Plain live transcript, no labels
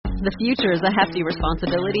The future is a hefty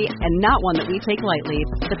responsibility and not one that we take lightly.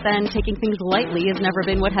 But then, taking things lightly has never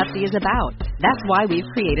been what Hefty is about. That's why we've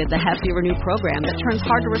created the Hefty Renew program that turns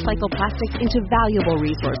hard-to-recycle plastics into valuable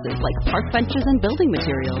resources like park benches and building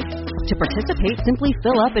materials. To participate, simply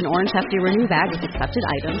fill up an orange Hefty Renew bag with accepted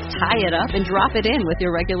items, tie it up, and drop it in with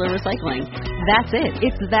your regular recycling. That's it.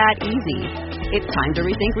 It's that easy. It's time to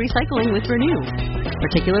rethink recycling with Renew.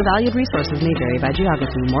 Particular valued resources may vary by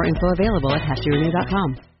geography. More info available at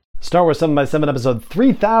heftyrenew.com. Star Wars 7x7 episode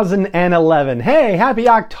 3011. Hey, happy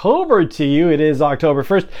October to you. It is October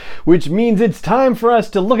 1st, which means it's time for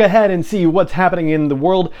us to look ahead and see what's happening in the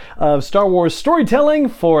world of Star Wars storytelling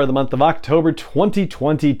for the month of October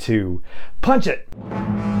 2022. Punch it!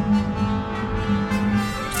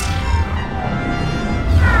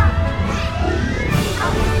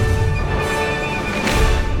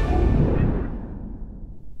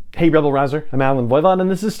 Hey Rebel Rouser, I'm Alan Voivod,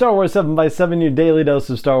 and this is Star Wars 7x7, your daily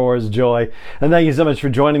dose of Star Wars joy, and thank you so much for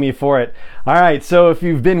joining me for it. Alright, so if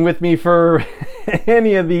you've been with me for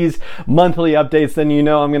any of these monthly updates, then you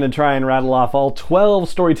know I'm going to try and rattle off all 12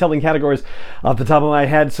 storytelling categories off the top of my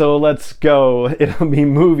head, so let's go. It'll be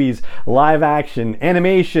movies, live action,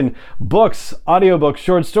 animation, books, audiobooks,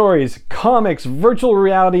 short stories, comics, virtual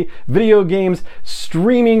reality, video games,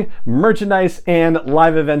 streaming, merchandise, and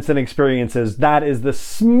live events and experiences. That is the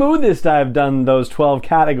smoothest I've done those 12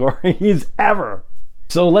 categories ever.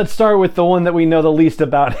 So let's start with the one that we know the least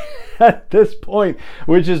about at this point,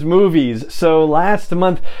 which is movies. So last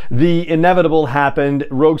month, the inevitable happened.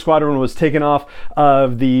 Rogue Squadron was taken off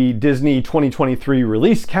of the Disney 2023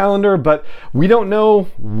 release calendar, but we don't know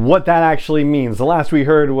what that actually means. The last we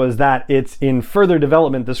heard was that it's in further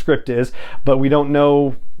development, the script is, but we don't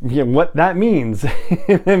know what that means.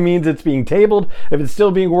 If it means it's being tabled, if it's still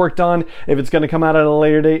being worked on, if it's going to come out at a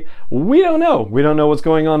later date, we don't know. We don't know what's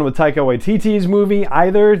going on with Taika Waititi's movie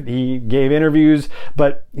either. He gave interviews,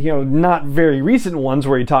 but not very recent ones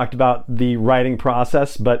where he talked about the writing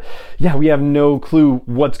process. But yeah, we have no clue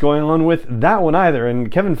what's going on with that one either.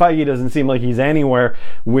 And Kevin Feige doesn't seem like he's anywhere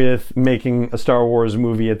with making a Star Wars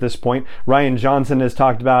movie at this point. Rian Johnson has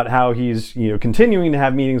talked about how he's continuing to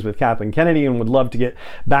have meetings with Kathleen Kennedy and would love to get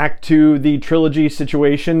back to the trilogy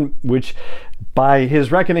situation, which by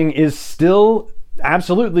his reckoning is still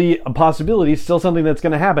absolutely a possibility, still something that's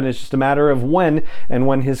going to happen. It's just a matter of when, and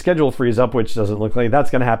when his schedule frees up, which doesn't look like that's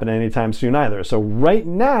going to happen anytime soon either. So right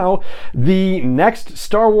now, the next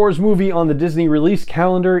Star Wars movie on the Disney release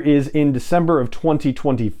calendar is in December of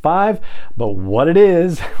 2025, but what it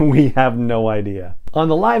is, we have no idea. On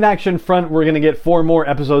the live action front, we're going to get 4 more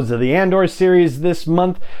episodes of the Andor series this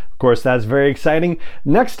month. Of course, that's very exciting.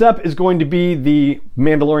 Next up is going to be the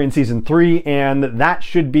Mandalorian Season 3, and that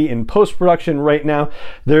should be in post-production right now.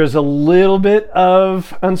 There's a little bit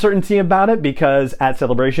of uncertainty about it because at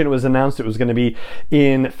Celebration it was announced it was going to be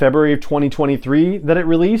in February of 2023 that it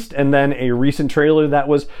released, and then a recent trailer that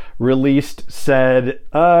was released said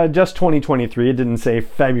just 2023. It didn't say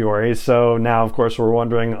February, so now of course we're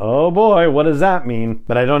wondering, oh boy, what does that mean?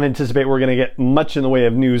 But I don't anticipate we're going to get much in the way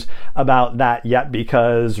of news about that yet,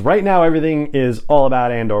 because right now everything is all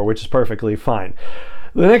about Andor, which is perfectly fine.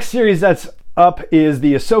 The next series that's up is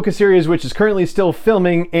the Ahsoka series, which is currently still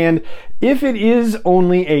filming, and if it is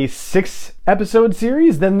only a 6-episode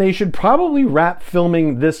series, then they should probably wrap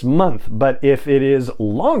filming this month. But if it is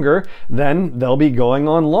longer, then they'll be going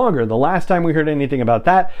on longer. The last time we heard anything about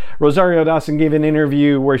that, Rosario Dawson gave an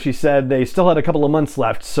interview where she said they still had a couple of months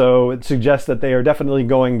left, so it suggests that they are definitely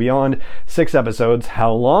going beyond 6 episodes.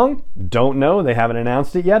 How long? Don't know. They haven't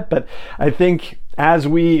announced it yet, but I think as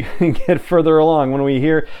we get further along, when we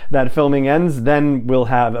hear that filming ends, then we'll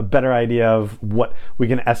have a better idea of what we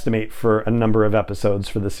can estimate for a number of episodes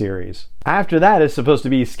for the series. After that is supposed to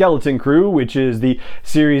be Skeleton Crew, which is the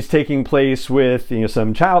series taking place with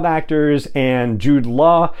some child actors and Jude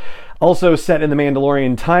Law. Also set in the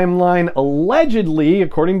Mandalorian timeline. Allegedly,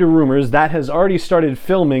 according to rumors, that has already started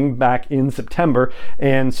filming back in September,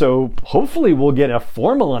 and so hopefully we'll get a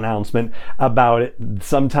formal announcement about it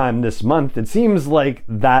sometime this month. It seems like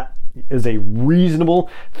that is a reasonable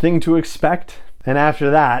thing to expect. And after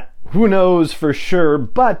that, who knows for sure,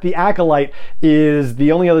 but The Acolyte is the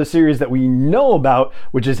only other series that we know about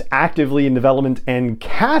which is actively in development and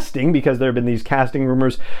casting, because there have been these casting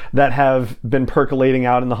rumors that have been percolating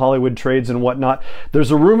out in the Hollywood trades and whatnot.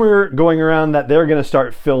 There's a rumor going around that they're going to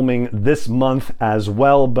start filming this month as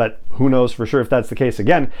well, but who knows for sure if that's the case.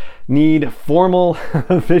 Again, need formal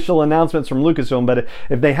official announcements from Lucasfilm, but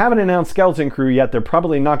if they haven't announced Skeleton Crew yet, they're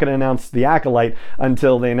probably not going to announce The Acolyte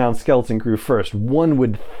until they announce Skeleton Crew first, one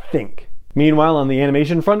would think. Meanwhile, on the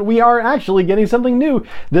animation front, we are actually getting something new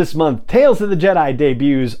this month. Tales of the Jedi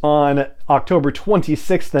debuts on October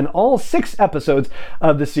 26th, and all 6 episodes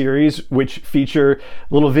of the series, which feature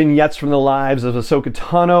little vignettes from the lives of Ahsoka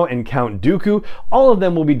Tano and Count Dooku, all of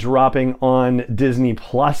them will be dropping on Disney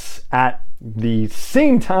Plus at the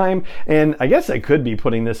same time. And I guess I could be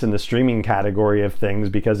putting this in the streaming category of things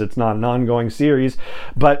because it's not an ongoing series,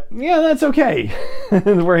 but yeah, that's okay.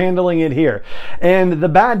 We're handling it here. And The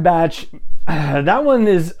Bad Batch, that one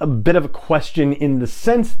is a bit of a question in the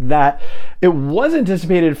sense that it was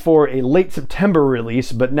anticipated for a late September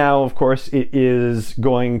release, but now, of course, it is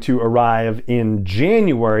going to arrive in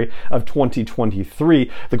January of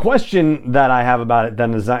 2023. The question that I have about it then,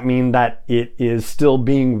 does that mean that it is still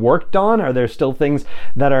being worked on? Are there still things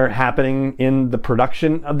that are happening in the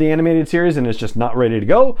production of the animated series and it's just not ready to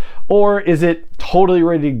go? Or is it totally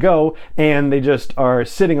ready to go and they just are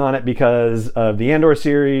sitting on it because of the Andor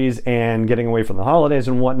series and getting away from the holidays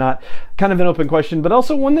and whatnot? Kind of an open question, but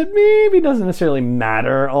also one that maybe doesn't necessarily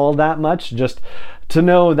matter all that much, just to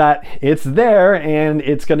know that it's there and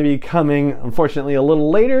it's going to be coming, unfortunately, a little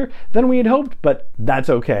later than we had hoped, but that's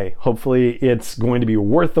okay. Hopefully it's going to be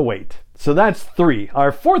worth the wait. So that's 3.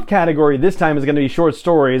 Our 4th category this time is going to be short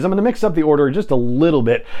stories. I'm going to mix up the order just a little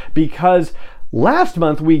bit because last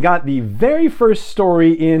month we got the very first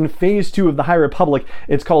story in Phase 2 of the High Republic.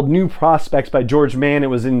 It's called New Prospects by George Mann. It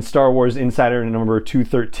was in Star Wars Insider number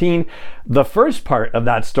 213. The first part of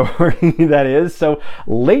that story, that is. So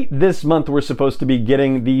late this month we're supposed to be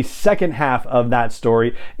getting the second half of that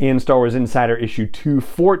story in Star Wars Insider issue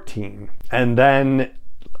 214. And then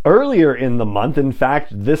earlier in the month, in fact,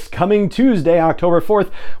 this coming Tuesday, October 4th,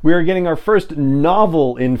 we are getting our first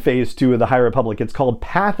novel in Phase 2 of the High Republic. It's called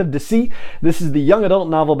Path of Deceit. This is the young adult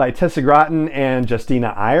novel by Tessa Gratton and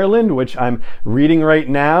Justina Ireland, which I'm reading right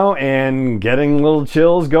now and getting little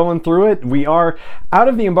chills going through it. We are out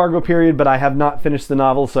of the embargo period, but I have not finished the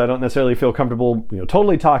novel, so I don't necessarily feel comfortable,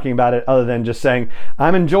 totally talking about it, other than just saying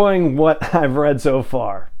I'm enjoying what I've read so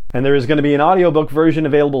far. And there is going to be an audiobook version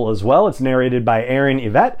available as well. It's narrated by Aaron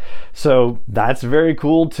Yvette, so that's very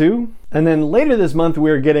cool too. And then later this month,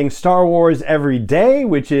 we're getting Star Wars Every Day,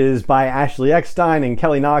 which is by Ashley Eckstein and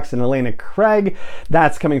Kelly Knox and Elena Craig.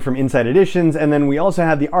 That's coming from Inside Editions. And then we also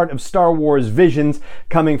have The Art of Star Wars Visions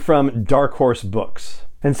coming from Dark Horse Books.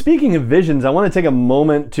 And speaking of Visions, I want to take a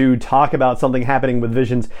moment to talk about something happening with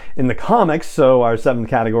Visions in the comics. So our 7th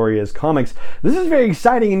category is comics. This is very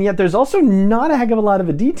exciting, and yet there's also not a heck of a lot of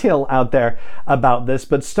a detail out there about this,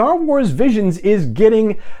 but Star Wars Visions is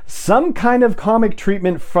getting some kind of comic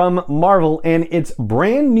treatment from Marvel, and it's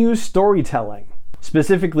brand new storytelling.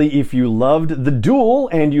 Specifically, if you loved The Duel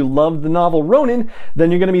and you loved the novel Ronin,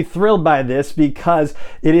 then you're going to be thrilled by this because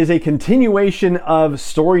it is a continuation of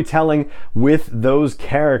storytelling with those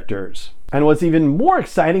characters. And what's even more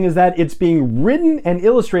exciting is that it's being written and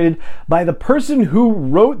illustrated by the person who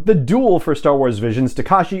wrote The Duel for Star Wars Visions,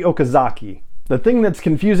 Takashi Okazaki. The thing that's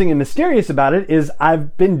confusing and mysterious about it is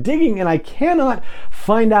I've been digging and I cannot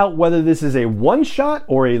find out whether this is a one-shot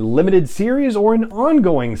or a limited series or an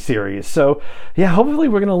ongoing series. So yeah, hopefully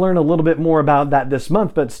we're going to learn a little bit more about that this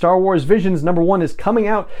month. But Star Wars Visions #1 is coming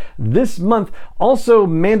out this month. Also,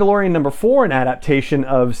 Mandalorian #4, an adaptation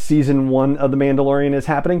of season 1 of The Mandalorian, is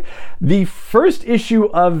happening. The first issue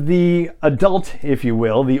of the adult, if you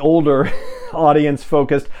will, the older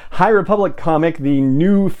audience-focused High Republic comic, the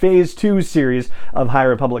new Phase 2 series of High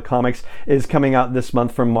Republic comics, is coming out this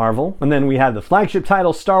month from Marvel. And then we have the flagship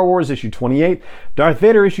title Star Wars issue 28, Darth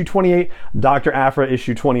Vader issue 28, Dr. Aphra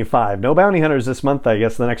issue 25. No Bounty Hunters this month. I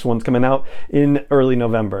guess the next one's coming out in early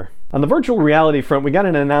November. On the virtual reality front, we got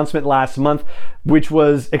an announcement last month, which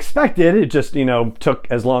was expected. It just, took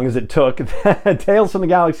as long as it took. Tales from the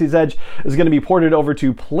Galaxy's Edge is going to be ported over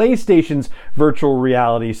to PlayStation's virtual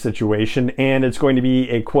reality situation, and it's going to be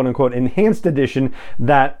a quote-unquote enhanced edition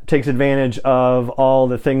that takes advantage of all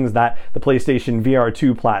the things that the PlayStation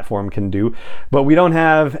VR2 platform can do. But we don't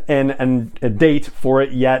have a date for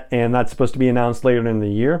it yet, and that's supposed to be announced later in the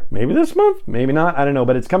year. Maybe this month, maybe not, I don't know,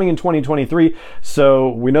 but it's coming in 2023,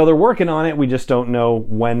 so we know they're working on it. We just don't know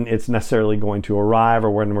when it's necessarily going to arrive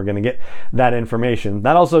or when we're going to get that information.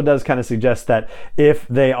 That also does kind of suggest that if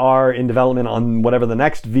they are in development on whatever the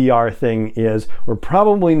next VR thing is, we're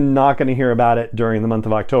probably not going to hear about it during the month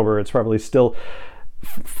of October. It's probably still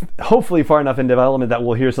hopefully far enough in development that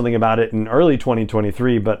we'll hear something about it in early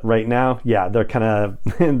 2023, but right now, yeah,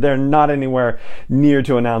 they're not anywhere near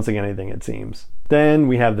to announcing anything, it seems. Then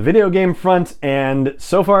we have the video game front, and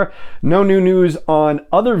so far, no new news on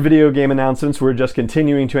other video game announcements. We're just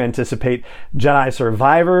continuing to anticipate Jedi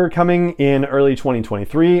Survivor coming in early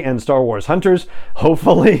 2023 and Star Wars Hunters,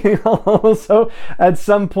 hopefully also at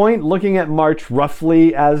some point, looking at March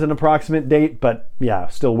roughly as an approximate date, but yeah,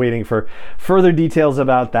 still waiting for further details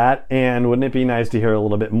about that. And wouldn't it be nice to hear a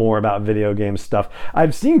little bit more about video game stuff?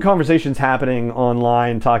 I've seen conversations happening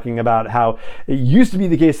online talking about how it used to be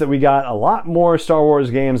the case that we got a lot more Star Wars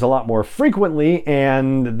games a lot more frequently,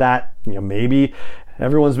 and that, maybe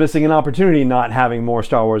everyone's missing an opportunity not having more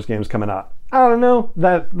Star Wars games coming out. I don't know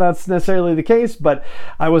that that's necessarily the case, but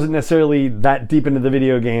I wasn't necessarily that deep into the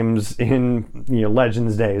video games in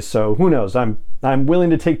Legends days, so who knows? I'm willing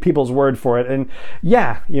to take people's word for it, and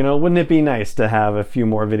yeah, wouldn't it be nice to have a few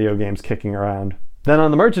more video games kicking around? Then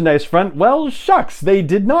on the merchandise front, well, shucks, they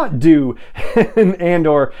did not do an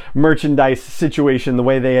Andor merchandise situation the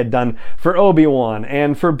way they had done for Obi-Wan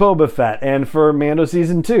and for Boba Fett and for Mando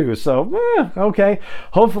Season 2. So, okay.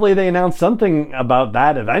 Hopefully they announce something about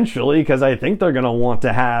that eventually, because I think they're going to want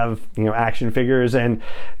to have, action figures and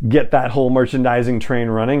get that whole merchandising train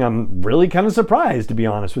running. I'm really kind of surprised, to be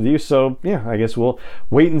honest with you. So, yeah, I guess we'll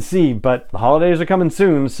wait and see. But the holidays are coming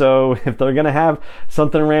soon, so if they're going to have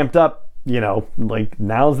something ramped up,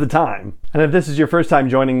 now's the time. And if this is your first time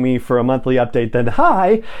joining me for a monthly update, then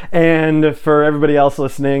hi! And for everybody else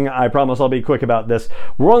listening, I promise I'll be quick about this.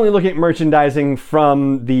 We're only looking at merchandising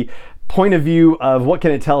from the point of view of what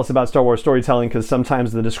can it tell us about Star Wars storytelling, because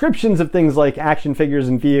sometimes the descriptions of things like action figures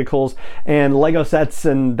and vehicles and Lego sets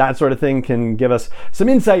and that sort of thing can give us some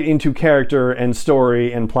insight into character and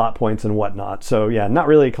story and plot points and whatnot. So yeah, not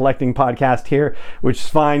really a collecting podcast here, which is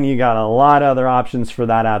fine. You got a lot of other options for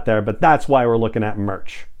that out there, but that's why we're looking at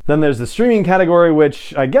merch. Then there's the streaming category,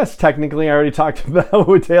 which I guess technically I already talked about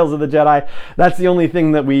with Tales of the Jedi. That's the only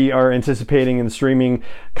thing that we are anticipating in the streaming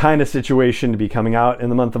kind of situation to be coming out in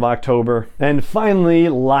the month of October. And finally,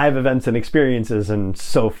 live events and experiences and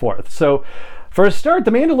so forth. So for a start,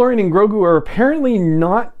 The Mandalorian and Grogu are apparently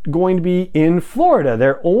not going to be in Florida.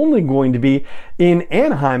 They're only going to be in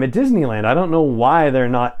Anaheim at Disneyland. I don't know why they're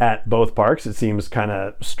not at both parks. It seems kind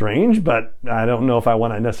of strange, but I don't know if I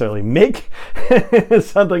want to necessarily make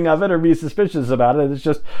something of it or be suspicious about it. It's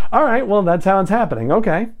just, all right, well, that's how it's happening.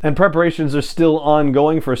 Okay. And preparations are still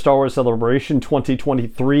ongoing for Star Wars Celebration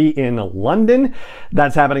 2023 in London.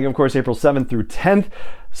 That's happening, of course, April 7th through 10th.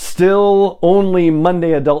 Still, only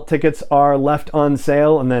Monday adult tickets are left on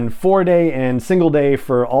sale, and then 4-day and single day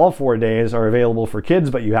for all 4 days are available for kids,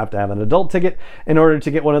 but you have to have an adult ticket in order to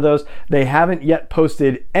get one of those. They haven't yet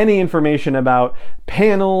posted any information about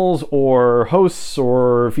panels or hosts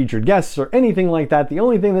or featured guests or anything like that. The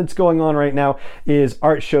only thing that's going on right now is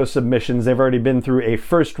art show submissions. They've already been through a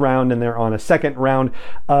first round and they're on a second round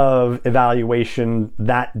of evaluation.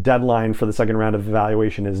 That deadline for the second round of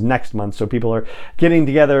evaluation is next month, so people are getting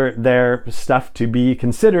together their stuff to be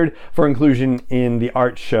considered for inclusion in the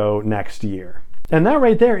art show next year. And that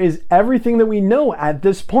right there is everything that we know at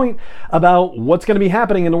this point about what's going to be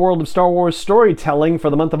happening in the world of Star Wars storytelling for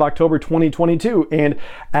the month of October 2022. And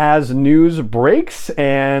as news breaks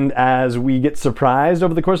and as we get surprised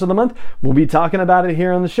over the course of the month, we'll be talking about it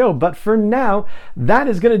here on the show. But for now, that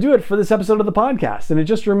is going to do it for this episode of the podcast. And it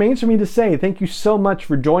just remains for me to say thank you so much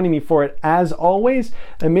for joining me for it as always.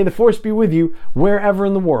 And may the Force be with you wherever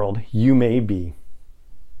in the world you may be.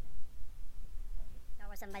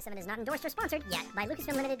 7x7 is not endorsed or sponsored yet by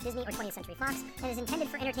Lucasfilm Limited, Disney, or 20th Century Fox, and is intended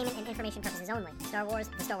for entertainment and information purposes only. Star Wars,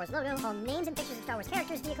 the Star Wars logo, all names and pictures of Star Wars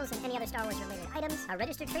characters, vehicles, and any other Star Wars related items are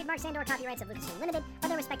registered trademarks and/or copyrights of Lucasfilm Limited, or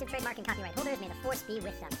their respective trademark and copyright holders. May the Force be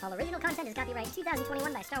with them. All original content is copyright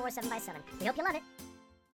 2021 by Star Wars 7x7. We hope you love it.